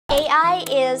AI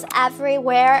is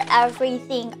everywhere,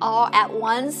 everything, all at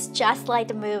once, just like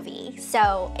the movie.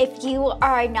 So if you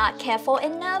are not careful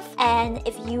enough and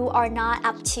if you are not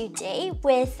up to date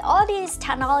with all these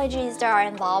technologies that are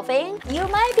evolving, you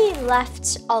might be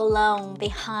left alone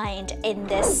behind in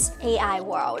this AI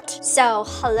world. So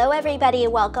hello everybody,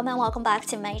 welcome and welcome back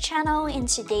to my channel. In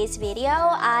today's video,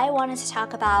 I wanted to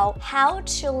talk about how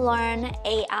to learn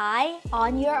AI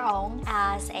on your own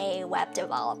as a web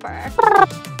developer.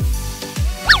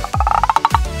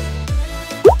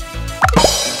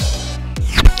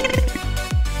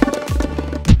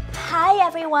 Hi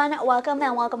everyone, welcome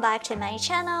and welcome back to my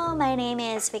channel. My name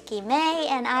is Vicky May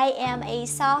and I am a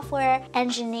software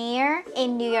engineer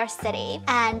in New York City,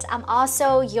 and I'm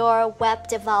also your web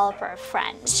developer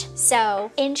friend.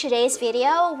 So in today's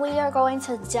video, we are going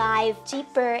to dive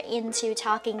deeper into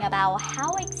talking about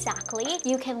how exactly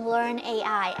you can learn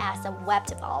AI as a web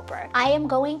developer. I am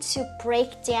going to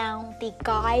break down the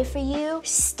guide for you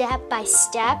step by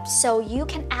step so you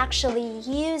can actually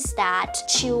use that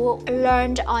to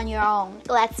learn on your own.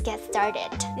 Let's get started.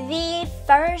 The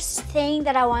first thing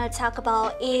that I want to talk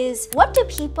about is, what do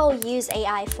people use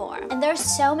AI for? And there's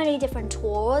so many different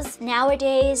tools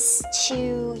nowadays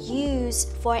to use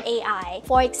for AI.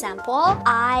 For example,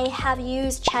 I have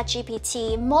used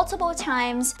ChatGPT multiple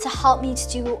times to help me to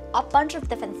do a bunch of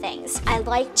different things. I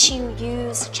like to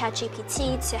use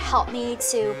ChatGPT to help me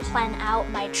to plan out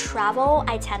my travel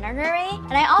itinerary,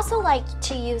 and I also like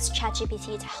to use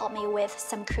ChatGPT to help me with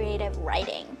some creative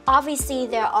writing. Obviously,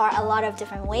 there are a lot of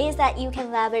different ways that you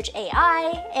can leverage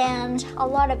AI, and a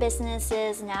lot of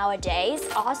businesses nowadays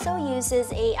also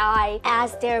uses AI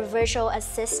as their virtual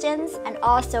assistants and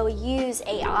also use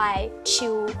AI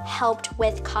to help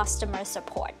with customer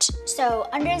support. So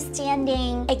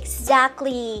understanding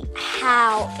exactly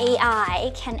how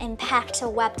AI can impact the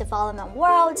web development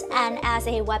world, and as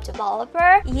a web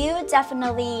developer, you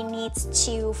definitely need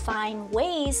to find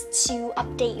ways to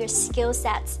update your skill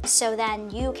sets so then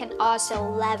you can also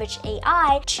leverage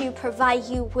AI to provide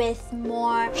you with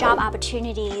more job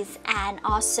opportunities and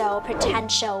also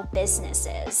potential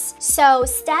businesses. So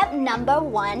step number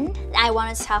one I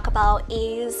want to talk about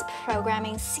is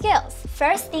programming skills.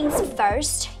 First things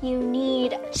first, you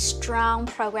need strong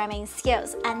programming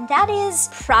skills, and that is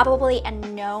probably a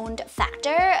known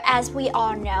factor, as we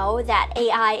all know that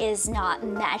AI is not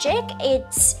magic.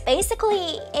 It's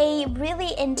basically a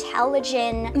really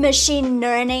intelligent machine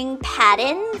learning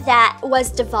pattern that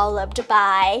was developed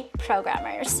by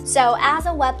programmers. So as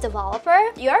a web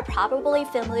developer, you're probably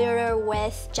familiar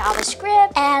with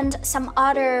JavaScript and some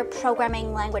other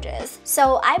programming languages.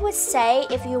 So I would say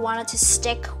if you wanted to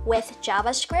stick with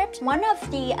JavaScript, one of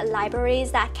the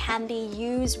libraries that can be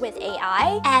used with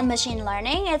AI and machine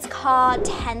learning is called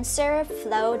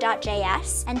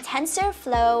TensorFlow.js. And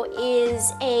TensorFlow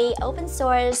is an open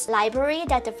source library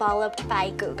that developed by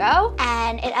Google,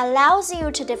 and it allows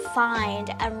you to define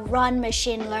and run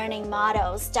machine learning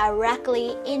models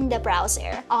directly in the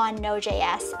browser on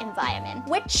Node.js environment,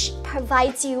 which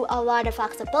provides you a lot of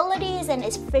flexibilities and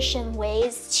efficient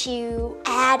ways to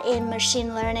add in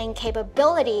machine learning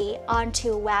capability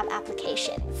onto web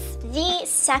applications. The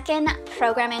second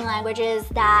programming languages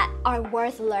that are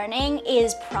worth learning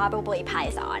is probably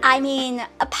Python. I mean,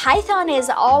 Python is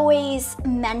always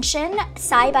mentioned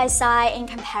side by side in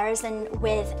comparison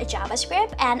with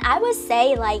JavaScript, and I would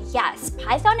say, like, yes,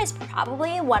 Python is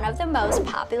probably one of the most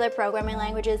popular programming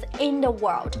languages in the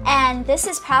world, and this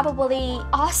is probably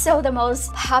also the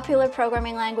most popular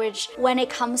programming language when it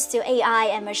comes to AI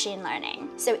and machine learning.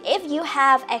 So if you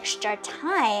have extra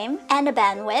time and the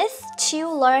bandwidth to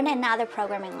learn another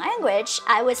programming language,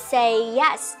 I would say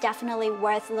yes, definitely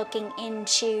worth looking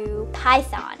into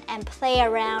Python and play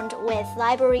around with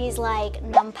libraries like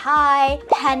NumPy,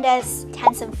 Pandas,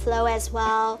 TensorFlow as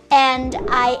well. And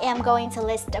I am going to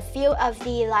list a few of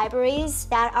the libraries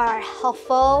that are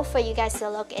helpful for you guys to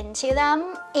look into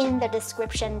them in the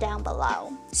description down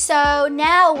below. So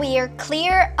now we are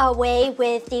clear away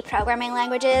with the programming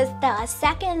languages. The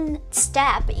second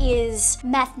step is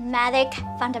mathematic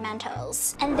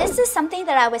fundamentals. And this is something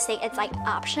that I would say it's like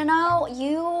optional.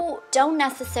 You don't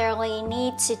necessarily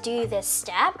need to do this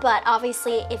step, but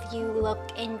obviously if you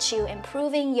look into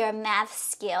improving your math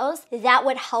skills, that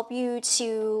would help you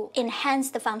to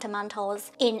enhance the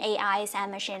fundamentals in AIs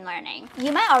and machine learning.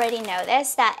 You might already know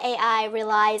this, that AI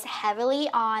relies heavily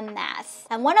on math.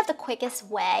 And one of the quickest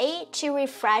way to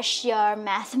refresh your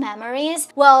math memories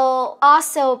will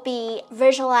also be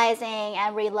visualizing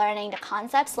and relearning the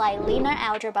concepts like linear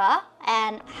algebra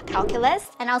and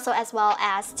calculus, and also as well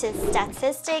as to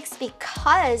statistics,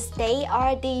 because they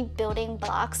are the building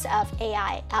blocks of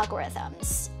AI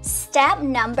algorithms. Step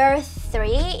number 3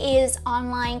 is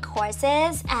online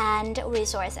courses and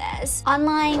resources.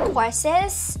 Online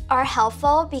courses are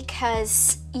helpful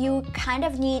because you kind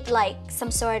of need like some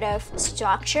sort of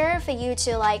structure for you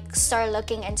to like start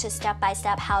looking into step by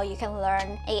step how you can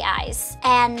learn AIs.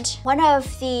 And one of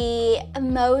the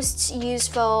most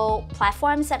useful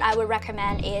platforms that I would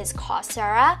recommend is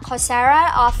Coursera.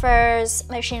 Coursera offers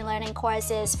machine learning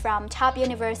courses from top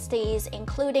universities,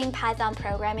 including Python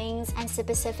programming and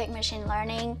specific machine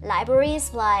learning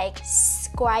libraries like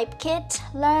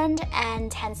Scikit-learn and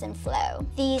TensorFlow.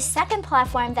 The second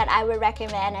platform that I would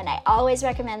recommend, and I always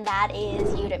recommend that, is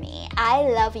Udemy. I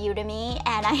love Udemy,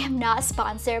 and I am not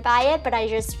sponsored by it, but I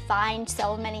just find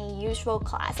so many useful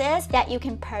classes that you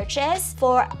can purchase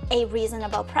for a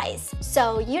reasonable price.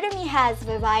 So Udemy has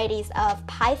varieties of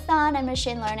Python and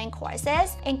machine learning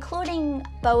courses, including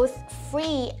both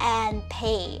free and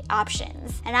pay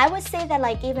options. And I would say that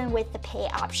like even with the pay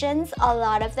options, a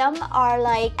lot of them are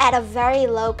like at a very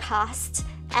low cost,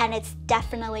 and it's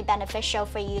definitely beneficial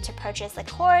for you to purchase a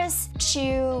course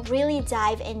to really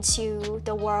dive into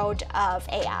the world of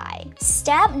AI.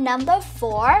 Step number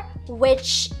 4,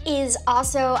 which is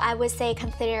also, I would say,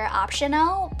 considered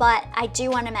optional, but I do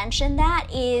want to mention that,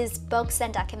 is books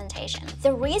and documentation.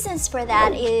 The reasons for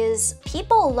that is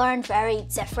people learn very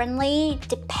differently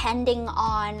depending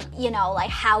on, like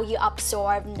how you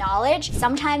absorb knowledge.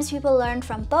 Sometimes people learn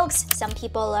from books, some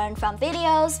people learn from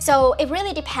videos. So it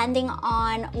really depending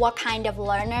on what kind of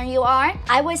learner you are.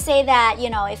 I would say that,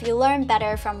 if you learn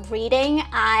better from reading,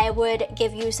 I would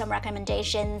give you some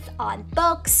recommendations on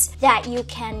books that you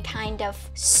can kind of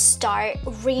start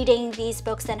reading these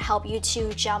books and help you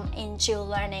to jump into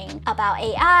learning about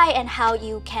AI and how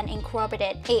you can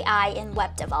incorporate AI in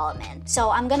web development. So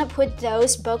I'm gonna put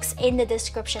those books in the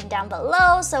description down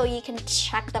below so you can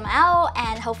check them out,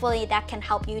 and hopefully that can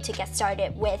help you to get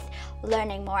started with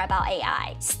learning more about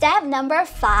AI. Step number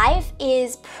 5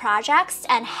 is projects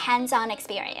and hands-on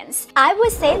experience. I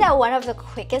would say that one of the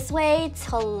quickest way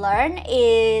to learn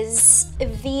is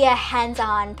via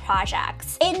hands-on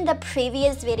projects. In the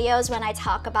previous videos when I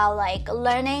talk about like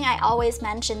learning, I always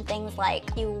mention things like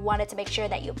you wanted to make sure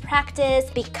that you practice,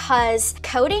 because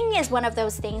coding is one of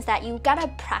those things that you gotta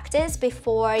practice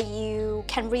before you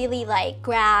can really like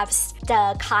grasp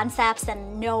the concepts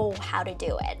and know how to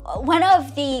do it. One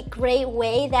of the great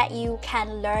way that you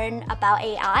can learn about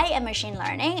AI and machine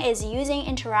learning is using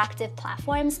interactive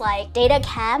platforms like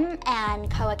DataCamp and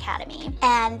Codecademy.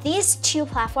 And these two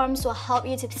platforms will help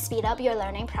you to speed up your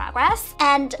learning progress.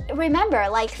 And remember,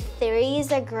 like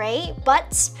theories are great,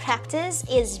 but practice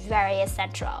is very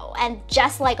essential. And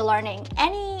just like learning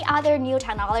any other new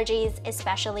technologies,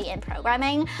 especially in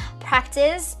programming,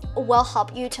 practice will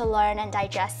help you to learn and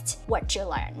digest what you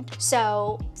learned.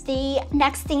 So the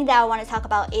next thing that I want to talk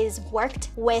about is worked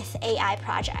with AI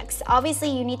projects. Obviously,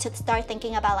 you need to start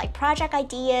thinking about like project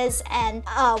ideas and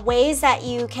ways that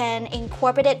you can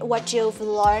incorporate what you've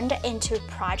learned into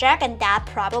project, and that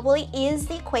probably is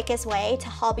the quickest way to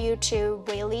help you to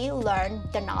really learn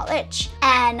the knowledge.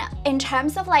 And in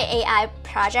terms of like AI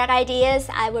project ideas,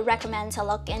 I would recommend to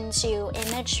look into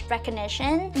image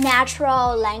recognition,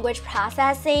 natural language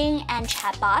processing, and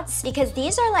chatbots, because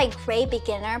these are like great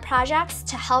beginner projects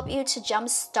to help you to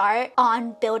jumpstart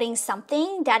on building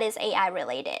something that is AI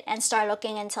related and start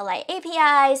looking into like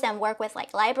APIs and work with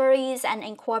like libraries and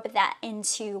incorporate that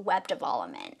into web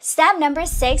development. Step number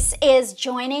 6 is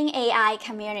joining AI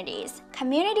communities.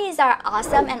 Communities are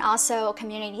awesome, and also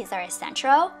communities are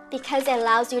essential because it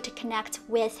allows you to connect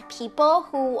with people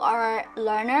who are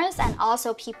learners and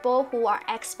also people who are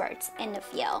experts in the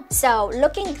field. So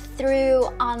looking through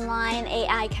online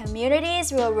AI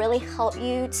communities will really help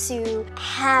you to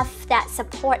have that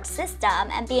support system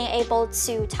and being able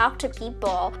to talk to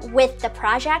people with the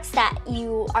projects that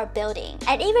you are building.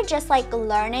 And even just like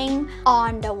learning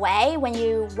on the way when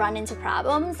you run into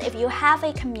problems, if you have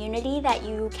a community that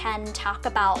you can talk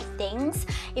about things,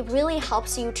 it really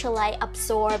helps you to like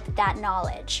absorb that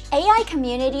knowledge. AI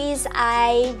communities,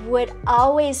 I would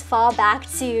always fall back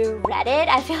to Reddit.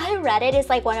 I feel like Reddit is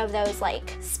like one of those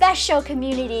like special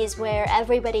communities where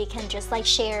everybody can just like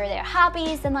share share their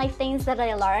hobbies and like things that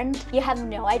I learned. You have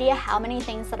no idea how many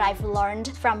things that I've learned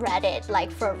from Reddit,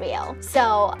 like for real.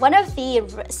 So one of the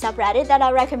subreddit that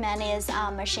I recommend is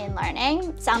machine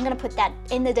learning. So I'm gonna put that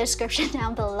in the description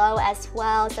down below as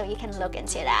well, so you can look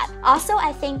into that. Also,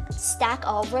 I think Stack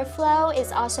Overflow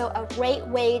is also a great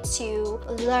way to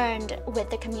learn with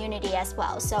the community as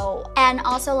well. So, and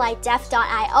also like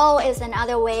Def.io is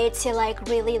another way to like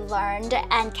really learn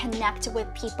and connect with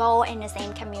people in the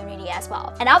same community as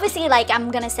well. And obviously, like I'm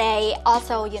gonna say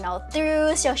also, you know,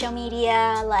 through social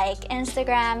media like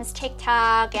Instagrams,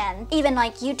 TikTok, and even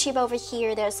like YouTube over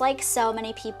here, there's like so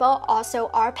many people also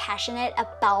are passionate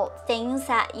about things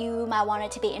that you might want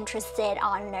to be interested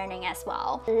on learning as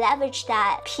well. Leverage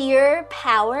that peer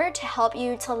power to help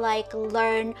you to like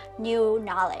learn new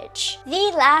knowledge.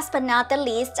 The last but not the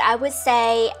least, I would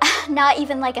say not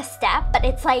even like a step, but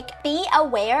it's like be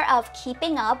aware of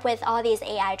keeping up with all these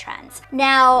AI trends.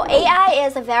 Now, AI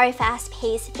is a very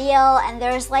fast-paced field, and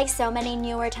there's like so many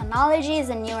newer technologies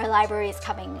and newer libraries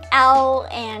coming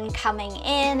out and coming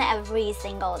in every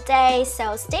single day.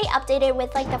 So stay updated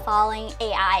with like the following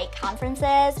AI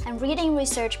conferences and reading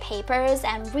research papers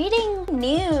and reading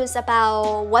news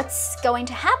about what's going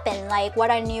to happen, like what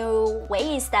are new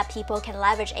ways that people can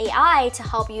leverage AI to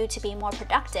help you to be more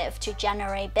productive, to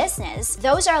generate business.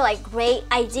 Those are like great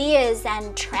ideas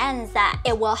and trends that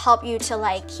it will help you to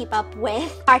like keep up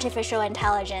with artificial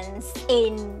intelligence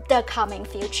in the coming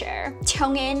future.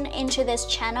 Tune in into this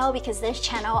channel because this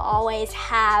channel always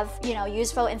have, you know,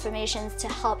 useful information to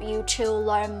help you to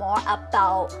learn more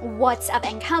about what's up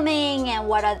and coming and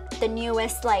what are the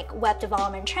newest like web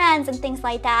development trends and things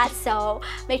like that. So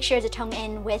make sure to tune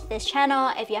in with this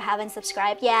channel. If you haven't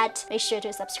subscribed yet, make sure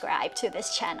to subscribe to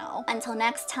this channel. Until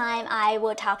next time, I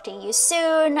will talk to you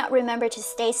soon. Remember to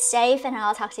stay safe, and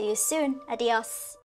I'll talk to you soon. Adios.